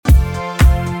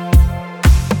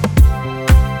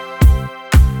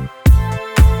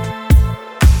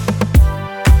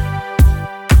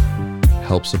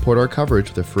Help support our coverage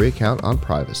with a free account on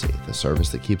Privacy, the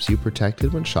service that keeps you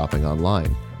protected when shopping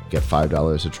online. Get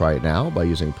 $5 to try it now by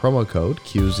using promo code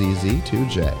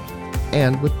QZZ2J.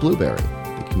 And with Blueberry,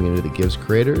 the community that gives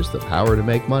creators the power to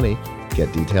make money,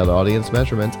 get detailed audience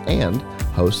measurements, and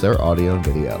host their audio and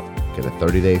video. Get a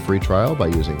 30-day free trial by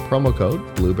using promo code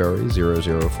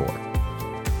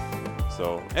Blueberry004.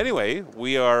 So anyway,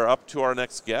 we are up to our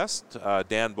next guest,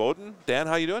 Dan Bowden. Dan,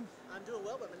 how you doing? I'm doing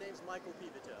well, but my name's Michael Pivito.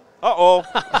 Uh-oh.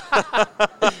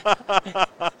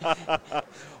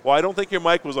 Well, I don't think your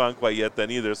mic was on quite yet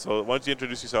then either, so why don't you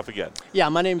introduce yourself again? Yeah,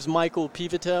 my name's Michael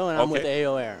Pivito, and I'm with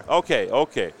AO Air.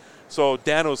 Okay. So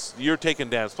you're taking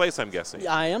Dan's place, I'm guessing.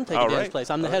 Yeah, I am taking Dan's place.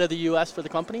 I'm the head of the U.S. for the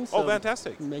company, so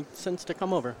fantastic. It makes sense to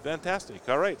come over. Fantastic.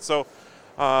 All right. So,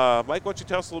 Mike, why don't you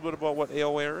tell us a little bit about what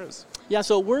AO Air is? Yeah,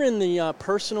 so we're in the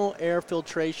personal air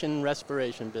filtration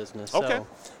respiration business. Okay. So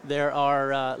there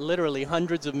are literally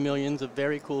hundreds of millions of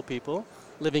very cool people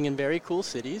living in very cool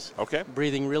cities,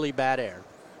 breathing really bad air.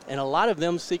 And a lot of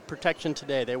them seek protection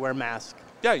today. They wear masks.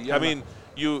 Yeah, I mean,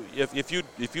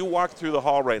 if you walk through the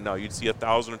hall right now, you'd see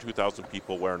 1,000 or 2,000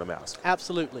 people wearing a mask.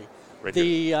 Absolutely. Right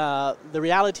the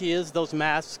reality is those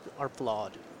masks are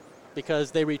flawed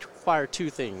because they require two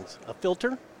things: a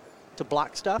filter to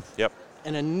block stuff,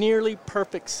 and a nearly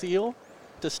perfect seal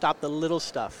to stop the little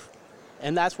stuff.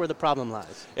 And that's where the problem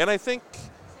lies. And I think,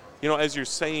 as you're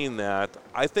saying that,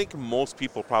 I think most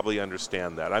people probably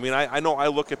understand that. I mean, I know I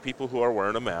look at people who are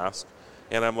wearing a mask,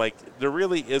 and I'm like, there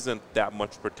really isn't that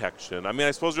much protection. I mean,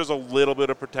 I suppose there's a little bit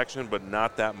of protection, but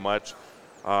not that much.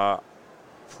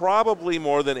 Probably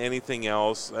more than anything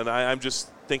else, and I'm just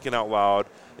thinking out loud,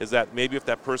 is that maybe if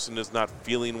that person is not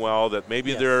feeling well, that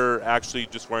maybe they're actually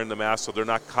just wearing the mask so they're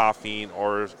not coughing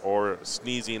or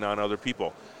sneezing on other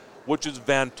people, which is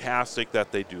fantastic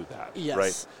that they do that,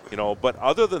 right? But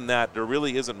other than that, there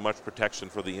really isn't much protection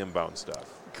for the inbound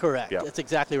stuff. Correct. That's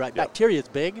exactly right. Bacteria is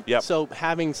big, so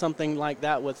having something like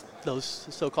that with those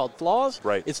so-called flaws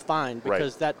is fine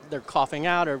because that they're coughing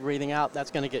out or breathing out, that's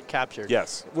going to get captured.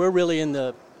 Yes. We're really in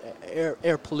the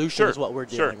air pollution is what we're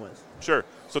dealing with. Sure.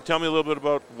 So tell me a little bit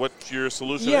about what your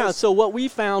solution is. Yeah, so what we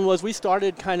found was we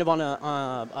started kind of on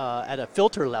at a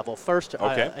filter level first,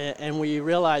 and we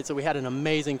realized that we had an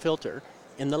amazing filter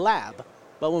in the lab.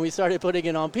 But when we started putting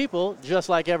it on people, just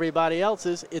like everybody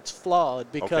else's, it's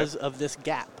flawed because of this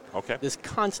gap, this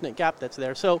constant gap that's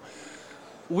there. So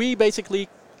we basically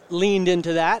leaned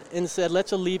into that and said,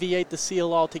 let's alleviate the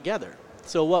seal altogether.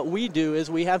 So what we do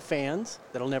is we have fans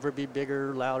that'll never be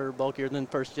bigger, louder, bulkier than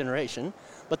first generation,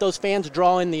 but those fans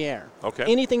draw in the air.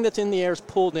 Anything that's in the air is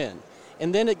pulled in,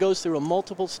 and then it goes through a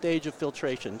multiple stage of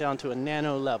filtration down to a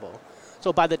nano level.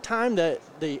 So by the time that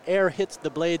the air hits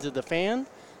the blades of the fan,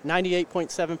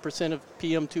 98.7% of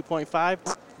PM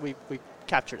 2.5, we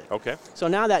captured it. So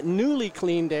now that newly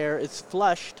cleaned air is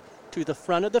flushed to the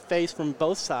front of the face from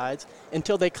both sides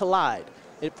until they collide.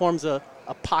 It forms a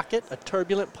pocket, a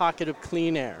turbulent pocket of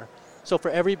clean air. So for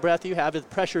every breath you have, the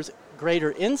pressure's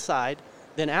greater inside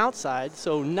than outside,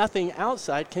 so nothing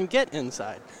outside can get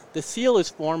inside. The seal is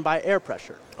formed by air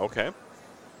pressure.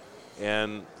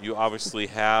 And you obviously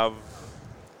have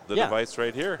the device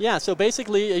right here. Yeah, so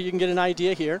basically you can get an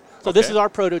idea here. So this is our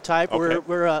prototype.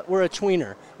 We're a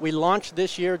tweener. We launched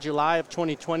this year, July of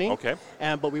 2020.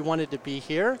 But we wanted to be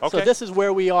here. So this is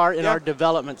where we are in our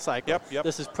development cycle.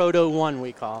 This is Proto 1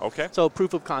 we call. So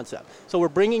proof of concept. So we're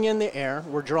bringing in the air,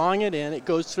 we're drawing it in. It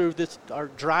goes through our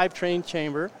drivetrain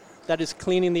chamber that is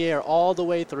cleaning the air all the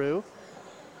way through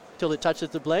till it touches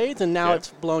the blades, and now it's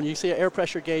blown. You see an air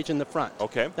pressure gauge in the front.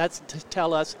 That's to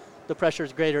tell us the pressure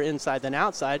is greater inside than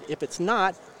outside. If it's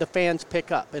not, the fans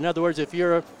pick up. In other words,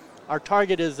 our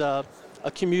target is a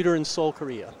commuter in Seoul,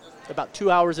 Korea, about 2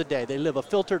 hours a day. They live a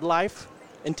filtered life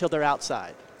until they're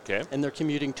outside, and they're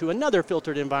commuting to another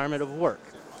filtered environment of work.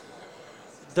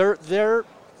 They're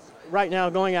right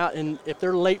now going out, and if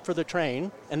they're late for the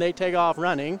train and they take off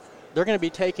running, they're going to be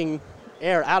taking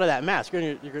air out of that mask.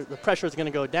 The pressure is going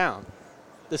to go down.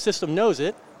 The system knows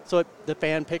it, so the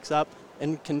fan picks up,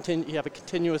 and you have a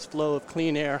continuous flow of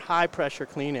clean air, high pressure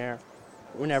clean air,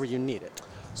 whenever you need it.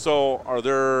 So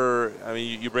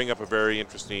you bring up a very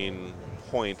interesting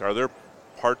point. Are there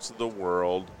parts of the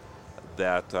world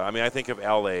that, I think of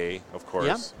LA, of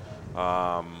course.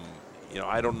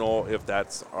 I don't know if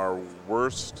that's our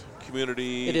worst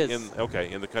community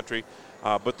in the country.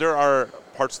 But there are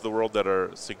parts of the world that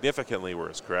are significantly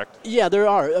worse, correct? Yeah, there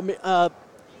are.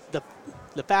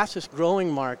 The fastest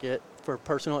growing market for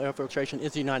personal air filtration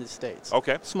is the United States.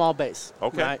 Small base.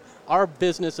 Right? Our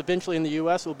business eventually in the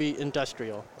U.S. will be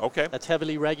industrial. That's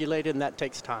heavily regulated, and that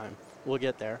takes time. We'll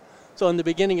get there. So in the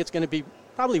beginning, it's going to be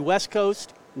probably West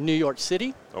Coast, New York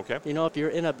City. Okay. You know, if you're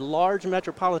in a large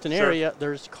metropolitan area,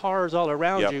 there's cars all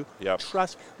around you. Yep.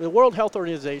 Trust. The World Health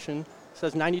Organization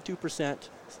says 92%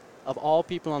 of all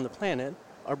people on the planet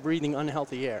are breathing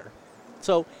unhealthy air.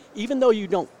 So even though you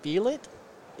don't feel it,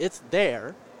 it's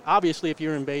there. Obviously, if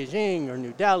you're in Beijing or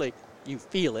New Delhi, you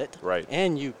feel it. Right.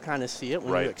 And you kind of see it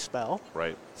when you expel.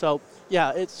 Right. So,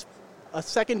 yeah, it's a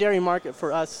secondary market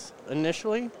for us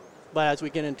initially, but as we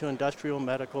get into industrial,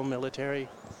 medical, military,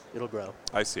 it'll grow.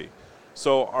 I see.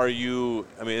 So are you,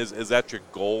 I mean, is that your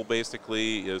goal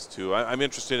basically, is to, I'm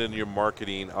interested in your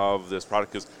marketing of this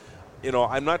product because, you know,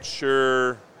 I'm not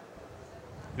sure,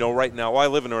 you know, right now, well, I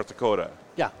live in North Dakota.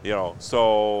 Yeah. You know,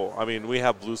 so, I mean, we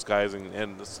have blue skies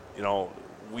and you know,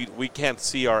 we can't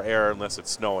see our air unless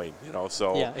it's snowing, you know,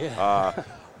 so. Yeah.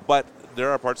 But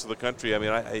there are parts of the country, I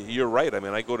mean, you're right. I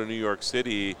mean, I go to New York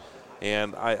City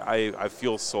and I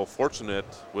feel so fortunate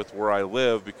with where I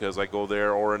live because I go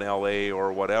there or in LA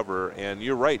or whatever. And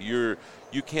you're right. You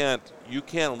can't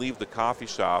leave the coffee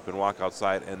shop and walk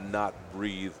outside and not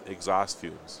breathe exhaust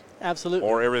fumes. Absolutely.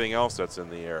 Or everything else that's in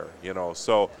the air, you know.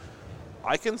 So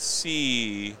I can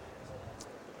see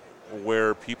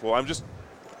where people, I'm just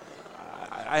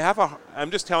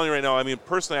telling you right now, I mean,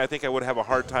 personally, I think I would have a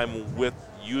hard time with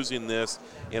using this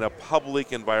in a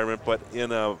public environment, but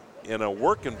in a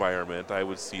work environment, I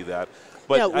would see that.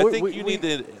 But yeah, I think you need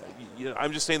to,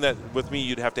 I'm just saying that with me,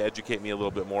 you'd have to educate me a little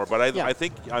bit more. But I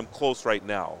think I'm close right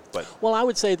now. But well, I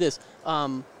would say this.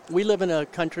 We live in a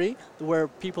country where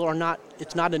people are not,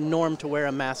 it's not a norm to wear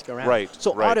a mask around. Right.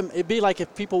 So it'd be like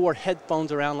if people wore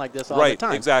headphones around like this all the time.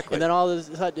 Right, exactly. And then all of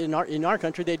a sudden in our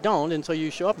country, they don't. And so you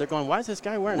show up, they're going, why is this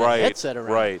guy wearing a headset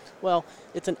around? Right. Well,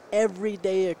 it's an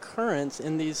everyday occurrence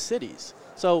in these cities.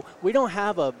 So we don't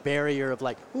have a barrier of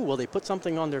like, ooh, will they put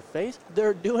something on their face?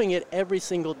 They're doing it every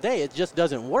single day. It just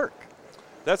doesn't work.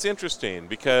 That's interesting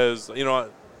because, you know,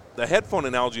 the headphone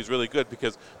analogy is really good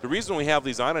because the reason we have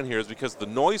these on in here is because the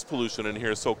noise pollution in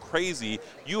here is so crazy,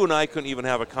 you and I couldn't even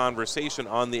have a conversation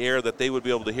on the air that they would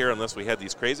be able to hear unless we had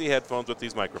these crazy headphones with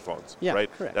these microphones. Yeah,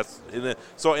 right? Correct.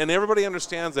 And everybody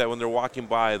understands that when they're walking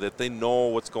by, that they know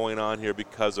what's going on here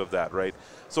because of that, right?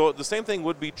 So the same thing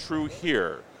would be true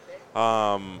here.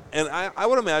 And I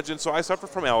would imagine, so I suffer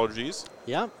from allergies.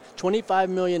 Yeah, 25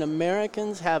 million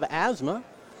Americans have asthma.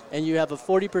 And you have a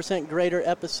 40% greater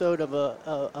episode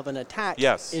of an attack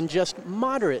in just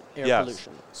moderate air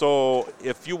pollution. So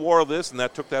if you wore this and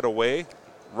that took that away,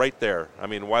 right there, I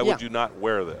mean, why would you not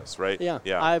wear this, right? Yeah.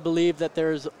 I believe that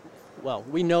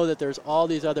we know that there's all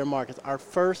these other markets. Our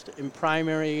first and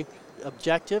primary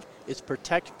objective is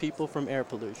protect people from air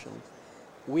pollution.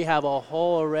 We have a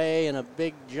whole array and a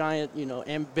big, giant,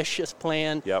 ambitious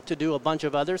plan to do a bunch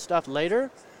of other stuff later.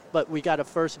 But we got to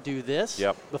first do this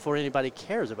before anybody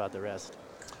cares about the rest.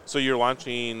 So you're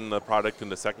launching the product in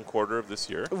the second quarter of this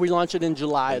year? We launch it in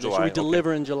July. We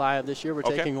deliver in July of this year. We're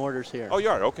taking orders here. Oh, you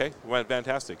are? Okay. Well,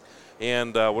 fantastic.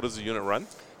 And what does the unit run?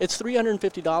 It's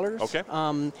 $350.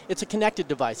 Okay. It's a connected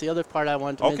device. The other part I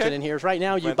wanted to mention in here is right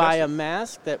now you buy a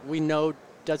mask that we know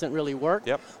doesn't really work.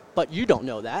 Yep. But you don't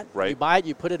know that. Right. You buy it,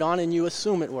 you put it on, and you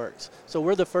assume it works. So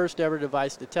we're the first ever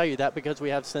device to tell you that because we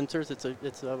have sensors.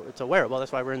 It's a wearable.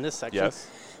 That's why we're in this section. Yes.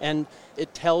 And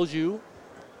it tells you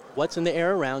what's in the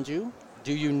air around you.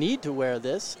 Do you need to wear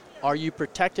this? Are you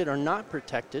protected or not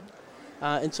protected?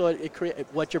 And so it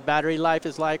creates what your battery life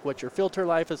is like, what your filter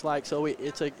life is like. So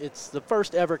it's the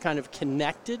first ever kind of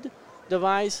connected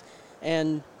device.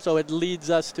 And so it leads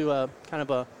us to a kind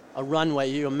of a runway.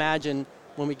 You imagine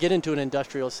when we get into an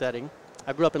industrial setting.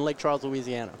 I grew up in Lake Charles,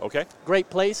 Louisiana. Okay. Great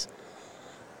place.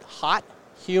 Hot,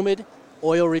 humid,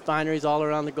 oil refineries all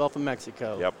around the Gulf of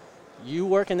Mexico. Yep. You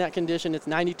work in that condition, it's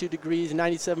 92 degrees,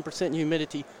 97%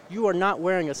 humidity. You are not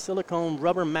wearing a silicone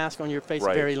rubber mask on your face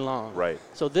very long. Right.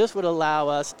 So this would allow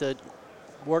us to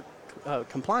work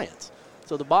compliance.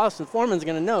 So the boss and foreman is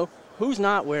going to know who's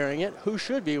not wearing it, who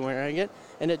should be wearing it,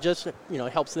 and it just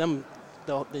helps them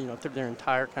through their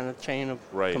entire kind of chain of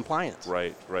compliance.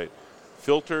 Right.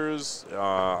 Filters,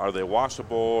 are they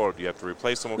washable, or do you have to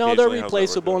replace them occasionally? No, they're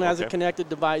replaceable, and as a connected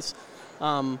device,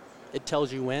 it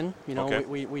tells you when.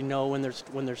 We know when there's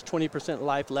 20%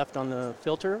 life left on the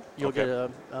filter, you'll get a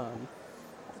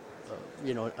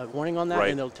warning on that,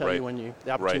 and they'll tell you when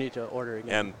the opportunity to order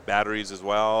again. And batteries as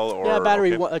well?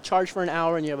 Battery, a charge for an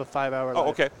hour, and you have a 5-hour life. Oh,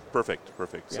 okay. Perfect.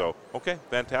 Yeah. So,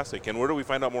 fantastic. And where do we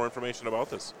find out more information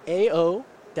about this?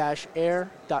 AO-air.com.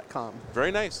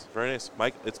 Very nice.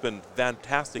 Mike, it's been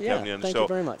fantastic having you on the show. Thank you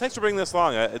very much. Thanks for bringing this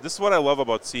along. This is what I love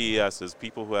about CES is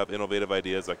people who have innovative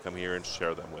ideas that come here and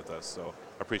share them with us. So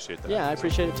I appreciate that. Yeah, I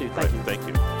appreciate it too. Thank you. Thank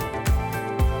you.